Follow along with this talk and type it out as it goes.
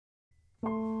I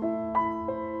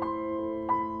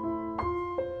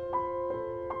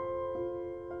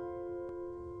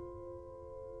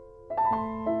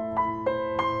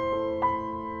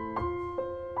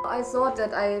thought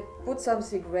that I put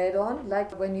something red on,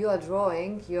 like when you are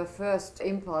drawing, your first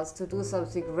impulse to do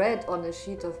something red on a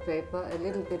sheet of paper, a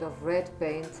little bit of red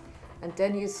paint, and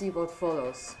then you see what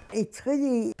follows. It's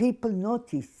really, people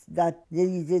notice that there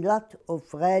is a lot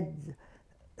of red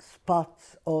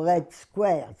spots or red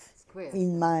squares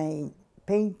in my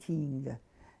painting.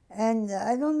 And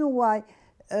I don't know why.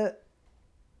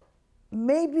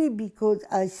 Maybe because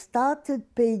I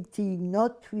started painting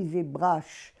not with a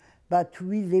brush, but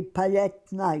with a palette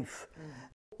knife.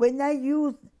 When I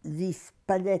use this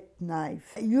palette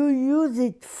knife, you use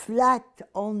it flat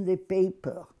on the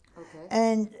paper. Okay.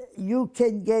 And you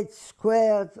can get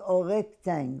squares or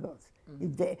rectangles.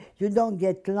 You don't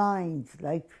get lines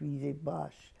like with a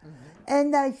brush.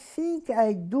 And I think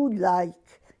I do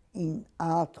like in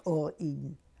art or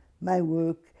in my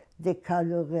work the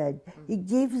color red. It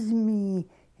gives me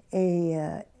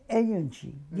a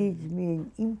energy, gives me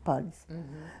an impulse.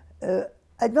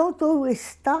 I don't always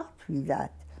start with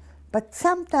that, but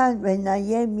sometimes when I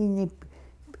am in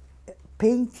a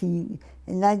painting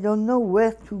and I don't know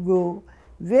where to go,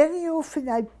 very often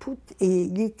I put a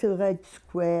little red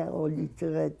square or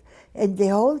little red, and the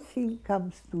whole thing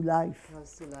comes to life.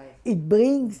 It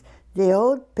brings the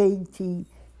whole painting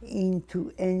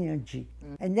into energy.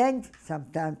 And then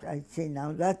sometimes I say,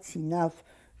 now that's enough.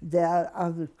 There are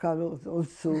other colors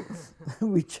also,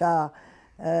 which are,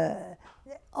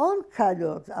 all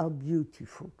colors are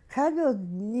beautiful. Colors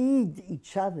need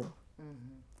each other.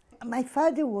 My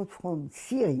father was from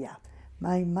Syria.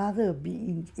 My mother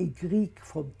being a Greek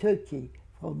from Turkey,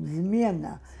 from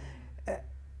Smyrna.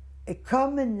 A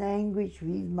common language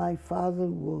with my father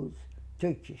was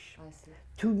Turkish.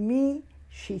 To me,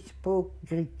 she spoke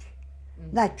Greek,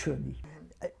 naturally.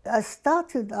 I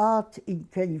started art in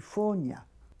California.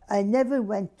 I never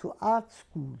went to art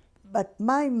school, but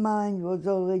my mind was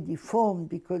already formed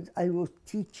because I was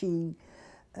teaching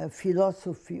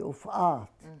philosophy of art.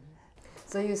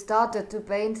 So you started to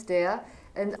paint there,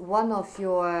 and one of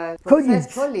your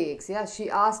colleagues, yeah, she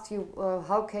asked you,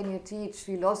 how can you teach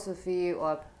philosophy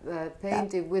or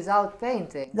painting without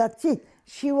painting? That's it.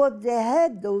 She was the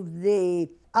head of the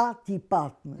art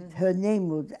department. Her name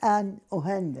was Anne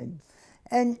O'Hanlon.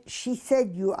 And she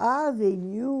said, you are the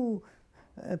new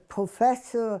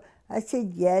professor? I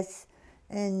said, yes.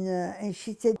 And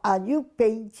she said, are you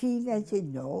painting? I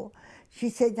said, no. She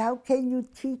said, how can you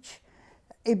teach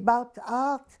about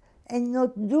art and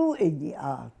not do any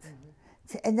art?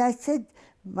 And I said,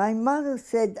 my mother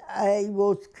said I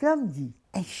was clumsy.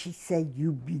 And she said,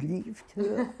 you believed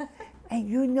her? And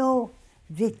you know,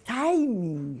 the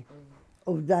timing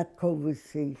of that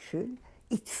conversation,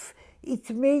 it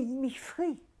made me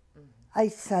free. I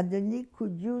suddenly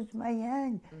could use my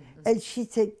hand. And she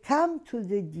said, come to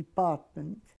the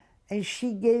department. And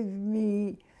she gave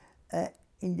me,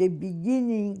 in the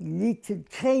beginning, little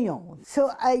crayons.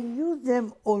 So I used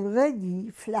them already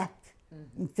flat,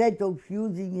 instead of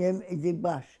using them as a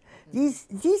brush.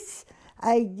 This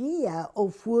idea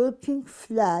of working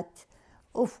flat,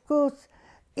 of course,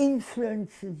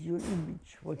 influences your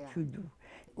image, what you do.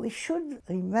 We should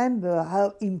remember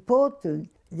how important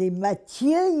the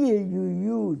material you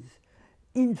use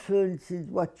influences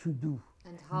what you do.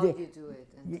 And how you do it.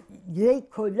 And they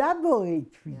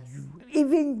collaborate with you,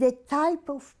 even the type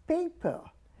of paper.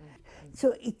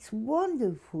 So it's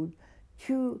wonderful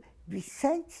to be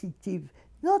sensitive,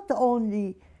 not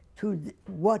only to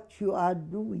what you are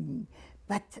doing,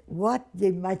 but what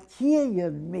the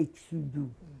material makes you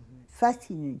do.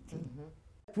 Fascinating.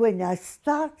 When I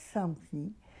start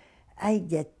something, I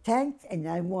get tense and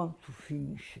I want to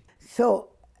finish it. So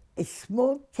a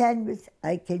small canvas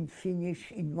I can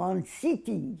finish in one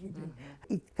sitting.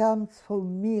 It comes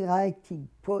from me writing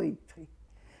poetry.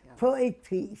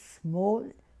 Poetry is small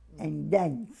and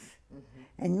dense.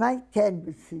 And my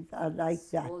canvases are like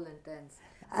that. small and dense.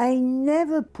 I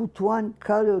never put one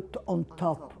color on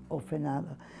top of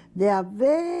another. They are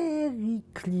very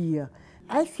clear.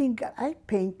 I think I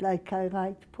paint like I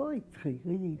write poetry,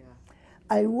 really.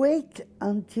 I wait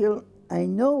until I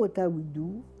know what I will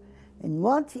do, and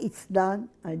once it's done,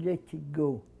 I let it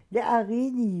go. They are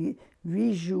really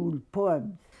visual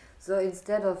poems. So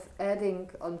instead of adding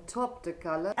on top the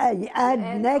color, I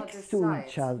add next to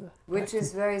each other. Which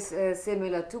is very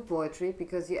similar to poetry,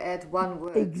 because you add one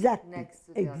word next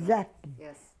to the other. Exactly.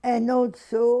 Yes. And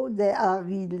also they are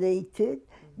related,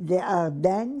 they are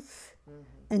dense,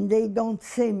 and they don't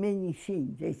say many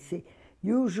things. They say,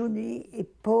 usually a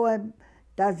poem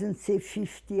doesn't say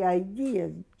 50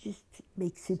 ideas, it just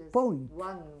makes a point.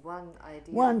 One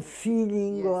idea. One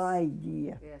feeling Yes. or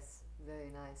idea. Yes, very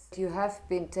nice. You have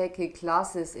been taking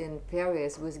classes in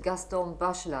Paris with Gaston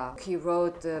Bachelard. He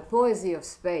wrote The Poesy of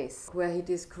Space, where he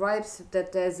describes that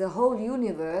there's a whole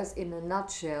universe in a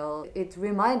nutshell. It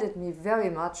reminded me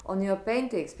very much on your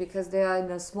paintings because they are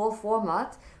in a small format,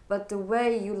 but the way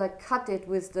you like cut it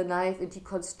with the knife and you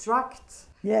construct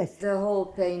Yes. the whole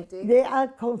painting. They are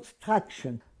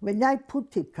construction. When I put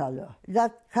a color,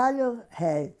 that color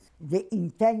has the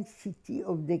intensity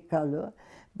of the color,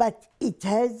 but it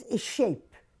has a shape.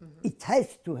 It has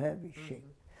to have a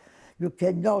shape. You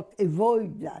cannot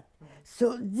avoid that. So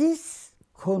this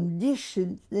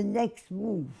conditions the next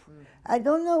move. I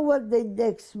don't know what the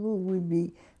next move will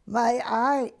be. My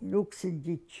eye looks at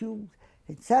the tube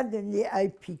and suddenly I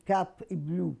pick up a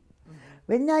blue.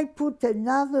 When I put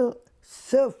another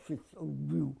surface of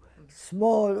blue,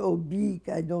 small or big,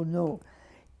 I don't know,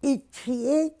 it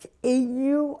creates a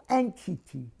new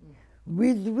entity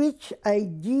with which I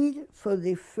deal for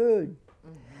the third.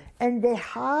 And the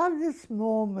hardest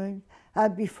moments are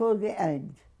before the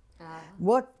end.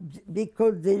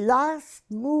 Because the last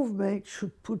movement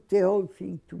should put the whole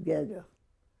thing together.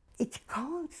 It's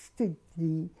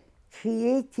constantly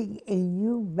creating a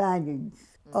new balance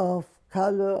of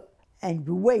color and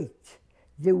weight.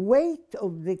 The weight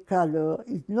of the color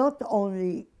is not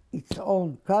only its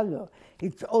own color,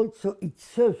 it's also its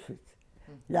surface.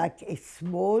 Like a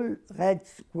small red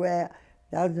square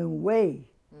doesn't weigh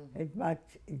as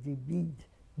much as a big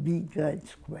red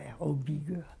square or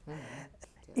bigger.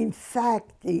 In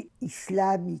fact, the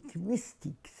Islamic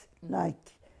mystics,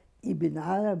 like Ibn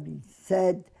Arabi,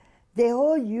 said the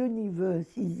whole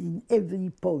universe is in every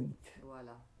point.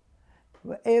 Voila.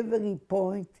 Where every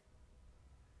point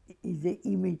is the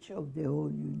image of the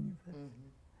whole universe.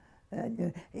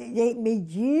 And, the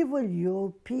medieval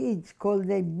Europeans called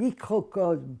them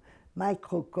microcosm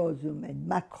and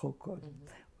macrocosm,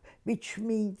 which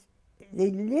means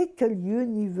the little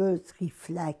universe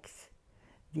reflects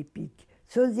the big.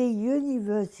 So the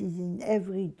universe is in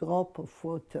every drop of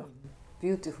water.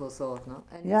 Beautiful thought, no?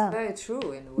 And Yeah. it's very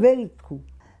true in a way. Very true.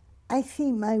 I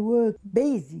see my work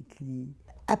basically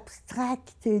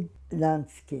abstracted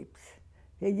landscapes.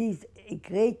 There is a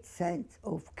great sense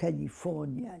of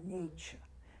California nature,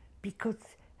 because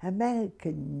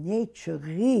American nature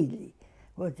really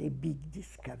was a big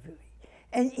discovery,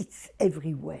 and it's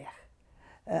everywhere.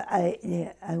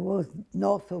 I was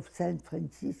north of San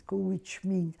Francisco, which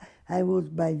means I was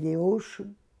by the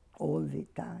ocean all the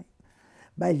time,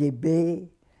 by the bay,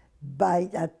 by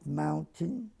that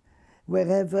mountain.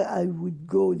 Wherever I would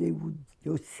go, they would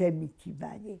Yosemite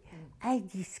Valley. I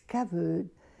discovered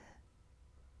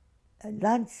a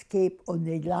landscape on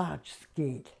a large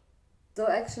scale. So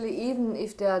actually, even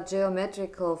if there are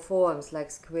geometrical forms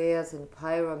like squares and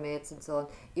pyramids and so on,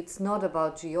 it's not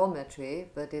about geometry,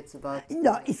 but it's about...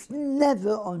 No, it's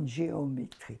never on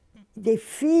geometry. The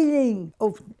feeling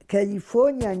of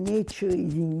California nature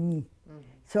is in me.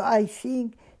 So I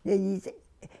think there is,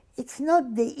 it's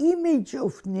not the image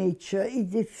of nature,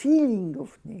 it's the feeling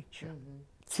of nature.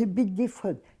 It's a bit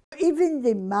different. Even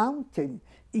the mountain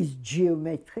is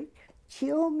geometric.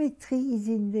 Geometry is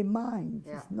in the mind,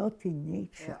 it's not in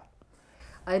nature.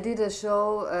 I did a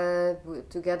show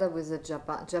together with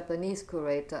a Japanese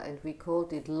curator, and we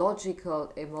called it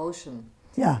Logical Emotion.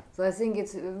 Yeah. So I think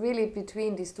it's really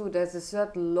between these two. There's a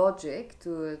certain logic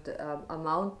to it. A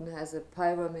mountain has a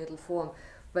pyramidal form,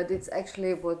 but it's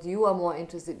actually what you are more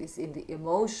interested is in the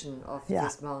emotion of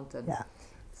this mountain. Yeah.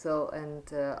 So, and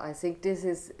I think this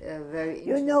is very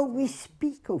interesting. You know, we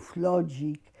speak of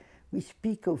logic, we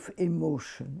speak of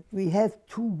emotion. We have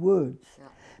two words.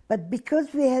 But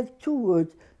because we have two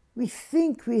words, we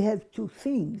think we have two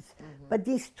things. But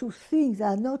these two things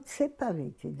are not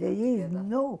separated. There is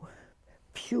no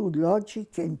pure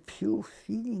logic and pure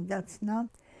feeling. That's not.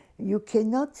 You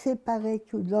cannot separate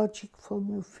your logic from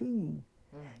your feeling.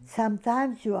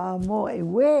 Sometimes you are more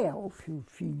aware of your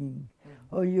feeling,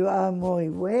 or you are more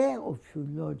aware of your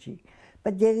logic.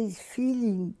 But there is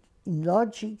feeling in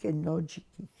logic and logic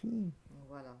in feeling.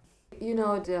 Voilà. You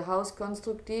know, the Haus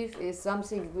Konstruktiv is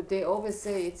something, they always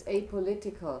say it's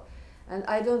apolitical. And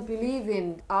I don't believe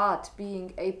in art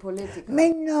being apolitical.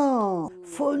 Mais no!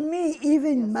 For me,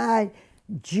 even my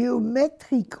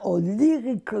geometric or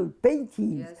lyrical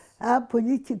paintings are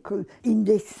political. In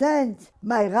the sense,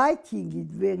 my writing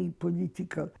is very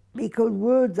political, because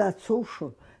words are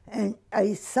social, and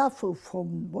I suffer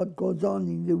from what goes on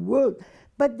in the world.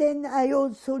 But then I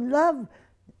also love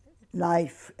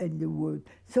life and the world.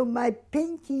 So my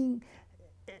painting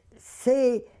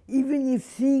say even if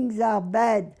things are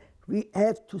bad, we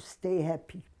have to stay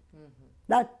happy.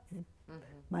 That's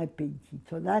my painting.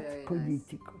 So that's Very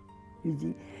political. You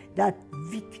see, that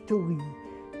victory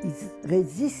is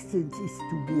resistance is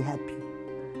to be happy.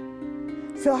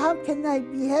 So how can I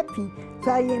be happy?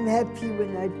 So I am happy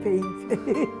when I paint.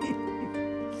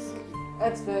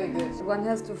 That's very good. One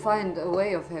has to find a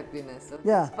way of happiness,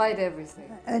 Yeah. despite everything.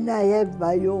 And I have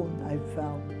my own, I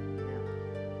found.